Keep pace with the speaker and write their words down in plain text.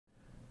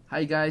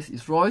Hi guys,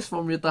 it's Royce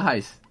from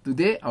RealtorHeist.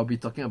 Today I'll be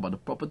talking about the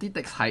property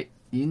tax hike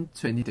in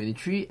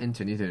 2023 and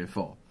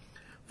 2024.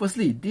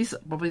 Firstly, this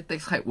property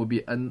tax hike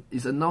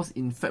is announced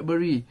in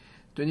February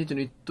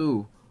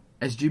 2022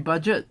 SG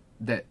budget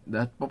that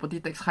the property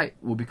tax hike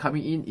will be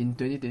coming in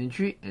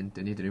 2023 and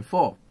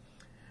 2024.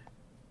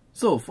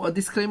 So for a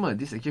disclaimer,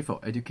 this is actually for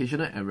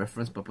educational and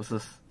reference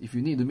purposes. If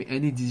you need to make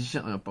any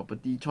decision on your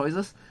property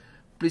choices,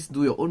 please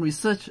do your own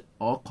research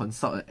or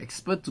consult an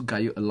expert to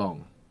guide you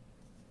along.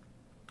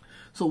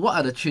 So what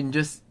are the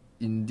changes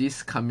in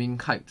these coming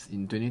hikes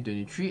in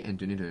 2023 and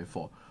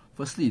 2024?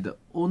 Firstly, the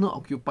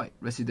owner-occupied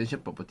residential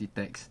property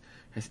tax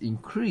has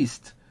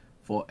increased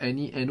for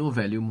any annual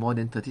value more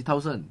than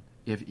 30,000.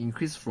 It has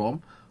increased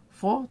from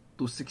 4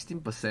 to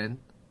 16%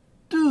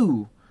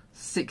 to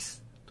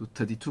 6 to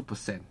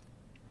 32%.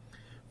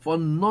 For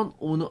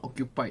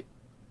non-owner-occupied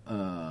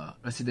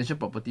residential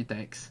property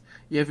tax,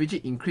 it has actually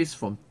increased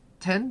from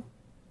 10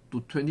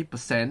 to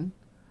 20%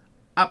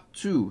 up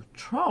to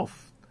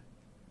 12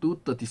 to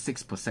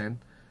 36%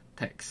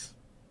 tax.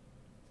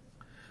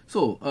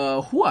 So,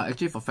 who are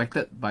actually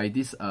affected by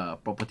this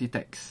property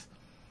tax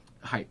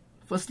hike?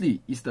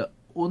 Firstly, is the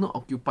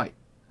owner-occupied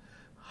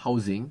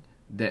housing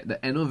that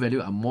the annual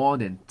value are more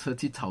than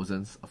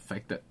 30,000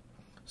 affected.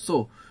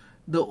 So,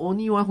 the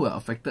only one who are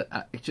affected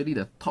are actually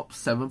the top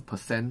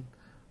 7%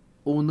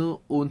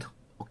 owner-owned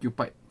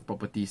occupied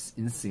properties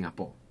in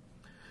Singapore.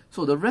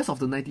 So, the rest of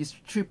the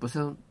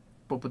 93%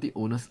 property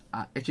owners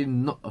are actually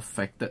not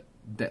affected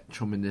that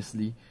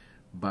tremendously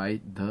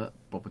by the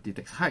property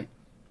tax hike.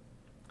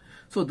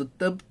 So the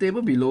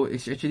table below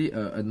is actually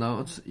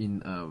announced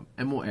in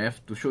MOF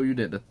to show you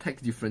that the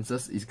tax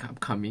differences is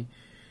upcoming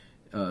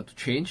to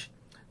change.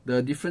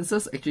 The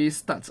differences actually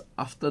starts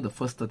after the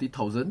first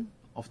 30,000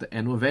 of the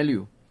annual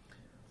value.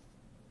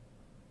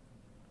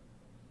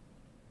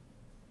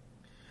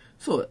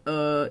 So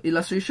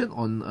illustration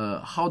on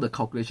how the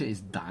calculation is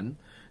done,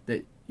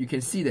 that you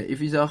can see that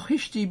if it's a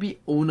HDB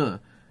owner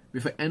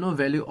with an annual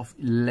value of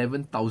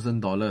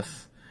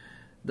 $11,000,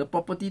 the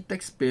property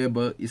tax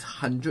payable is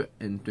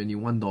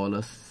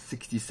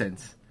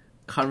 $121.60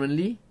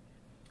 currently,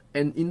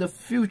 and in the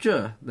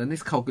future, the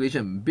next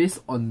calculation based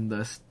on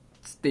the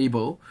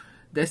table,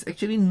 there's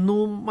actually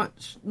no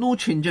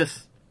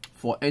changes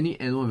for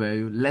any annual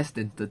value less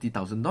than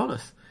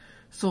 $30,000.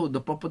 So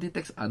the property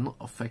tax are not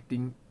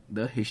affecting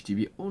the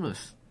HDB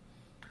owners.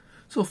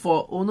 So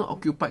for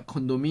owner-occupied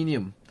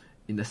condominium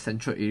in the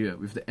central area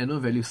with the annual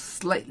value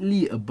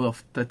slightly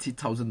above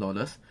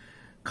 $30,000,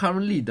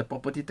 currently the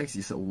property tax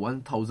is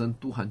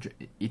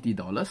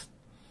 $1,280.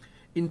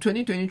 In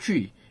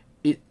 2023,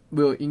 it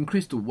will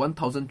increase to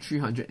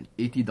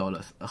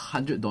 $1,380, a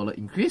 $100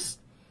 increase.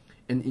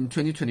 And in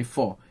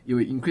 2024, it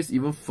will increase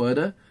even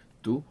further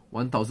to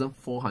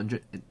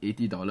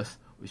 $1,480,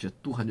 which is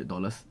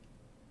 $200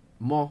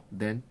 more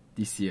than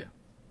this year.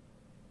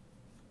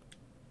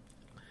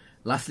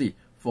 Lastly,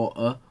 for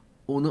a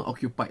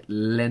owner-occupied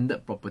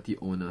landed property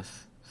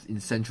owners in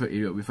central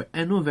area with an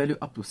annual value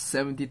up to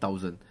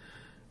 70,000,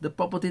 the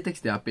property tax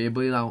they are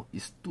payable now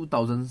is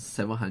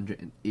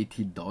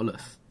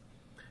 $2,780.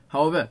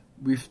 However,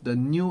 with the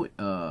new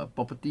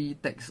property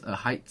tax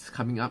hikes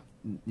coming up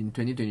in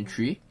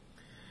 2023,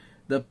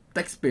 the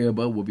tax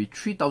payable will be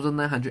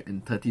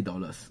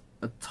 $3,930,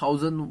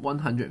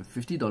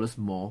 $1,150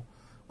 more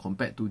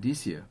compared to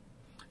this year.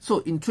 So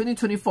in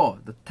 2024,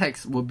 the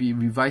tax will be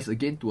revised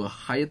again to a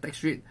higher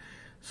tax rate.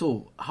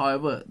 So,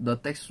 however, the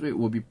tax rate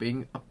will be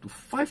paying up to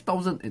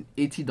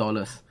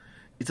 $5,080.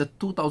 It's a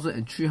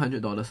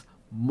 $2,300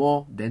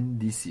 more than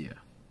this year.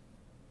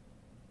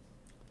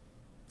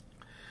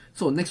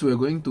 So next we're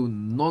going to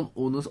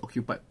non-owners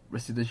occupied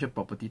residential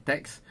property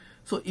tax.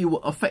 So it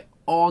will affect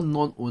all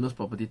non-owners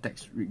property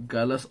tax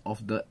regardless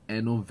of the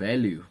annual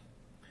value.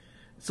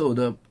 So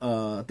the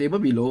table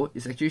below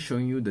is actually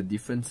showing you the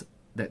difference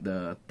that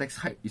the tax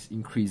hike is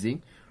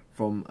increasing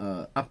from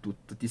up to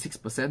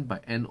 36% by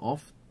end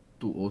of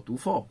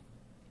 2024.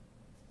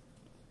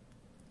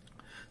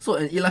 So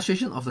an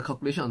illustration of the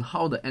calculation on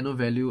how the annual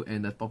value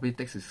and the property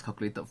tax is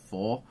calculated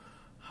for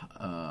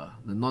the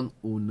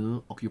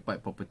non-owner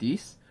occupied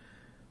properties.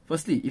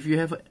 Firstly, if you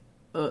have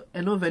an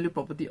annual value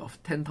property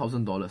of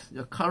 $10,000,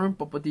 your current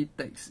property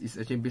tax is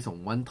actually based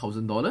on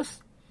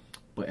 $1,000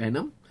 per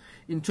annum.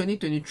 In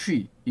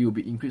 2023, it will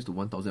be increased to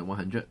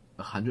 $1,100,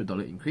 a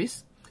 $100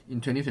 increase. In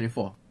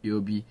 2024, it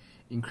will be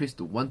increased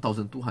to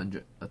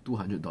 $1,200, a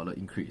 $200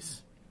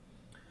 increase.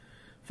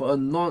 For a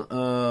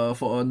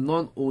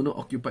non-owner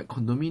occupied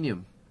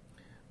condominium,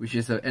 which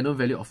is an annual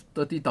value of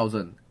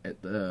 30,000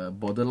 at the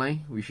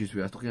borderline, which is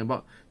we are talking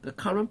about, the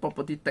current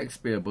property tax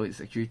payable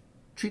is actually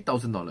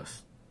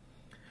 $3,000.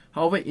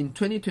 However, in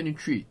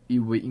 2023, it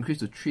will increase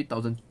to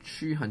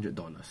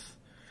 $3,300,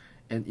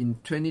 and in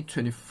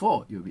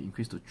 2024, it will be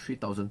increased to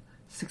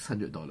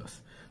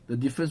 $3,600. The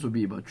difference will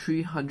be about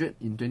 $300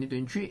 in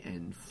 2023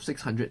 and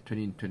 $600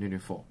 in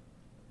 2024.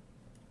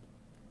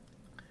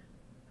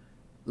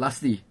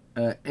 Lastly,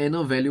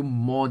 annual value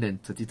more than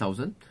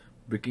 30,000,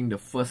 breaking the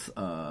first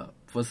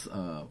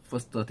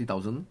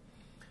 30,000.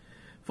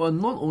 For a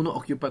non-owner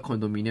occupied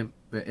condominium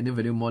where any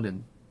value more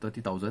than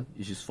 30,000,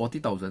 which is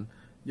 40,000,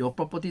 your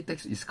property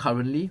tax is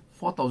currently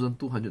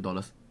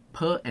 $4,200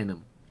 per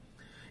annum.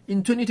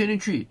 In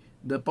 2023,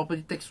 the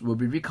property tax will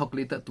be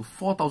recalculated to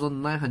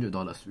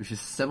 $4,900, which is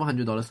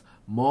 $700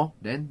 more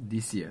than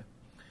this year.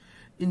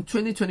 In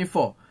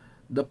 2024,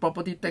 the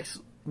property tax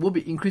will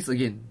be increased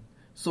again.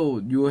 So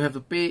you will have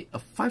to pay a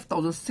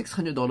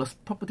 $5,600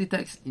 property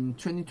tax in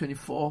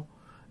 2024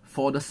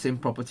 for the same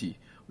property,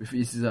 which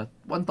is a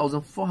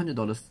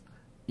 $1,400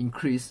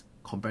 increase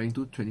comparing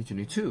to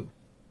 2022.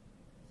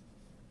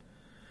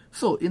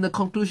 So in the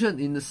conclusion,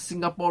 in the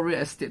Singapore real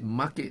estate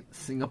market,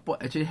 Singapore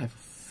actually have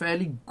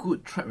fairly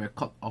good track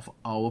record of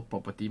our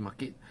property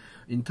market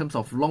in terms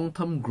of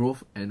long-term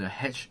growth and a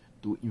hedge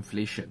to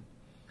inflation.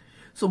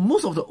 So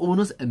most of the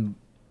owners and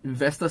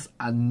investors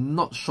are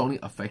not strongly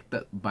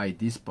affected by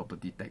this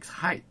property tax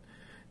hike,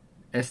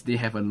 as they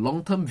have a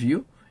long-term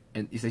view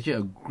and it's actually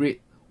a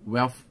great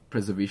wealth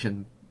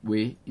preservation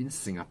way in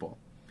Singapore.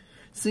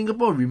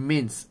 Singapore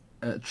remains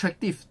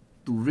attractive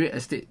to real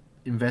estate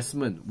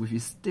investment with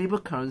its stable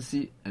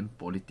currency and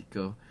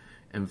political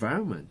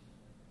environment.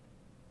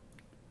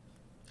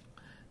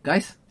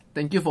 Guys,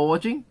 thank you for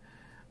watching.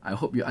 I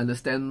hope you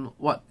understand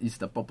what is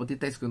the property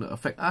tax going to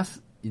affect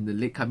us in the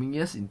late coming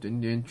years in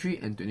 2023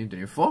 and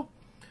 2024.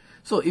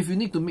 So if you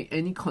need to make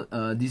any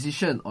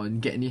decision or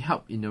get any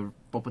help in a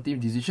property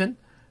decision,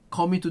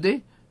 call me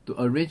today to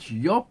arrange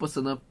your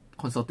personal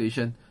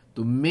consultation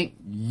to make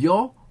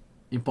your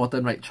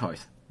important right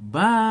choice.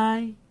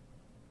 Bye!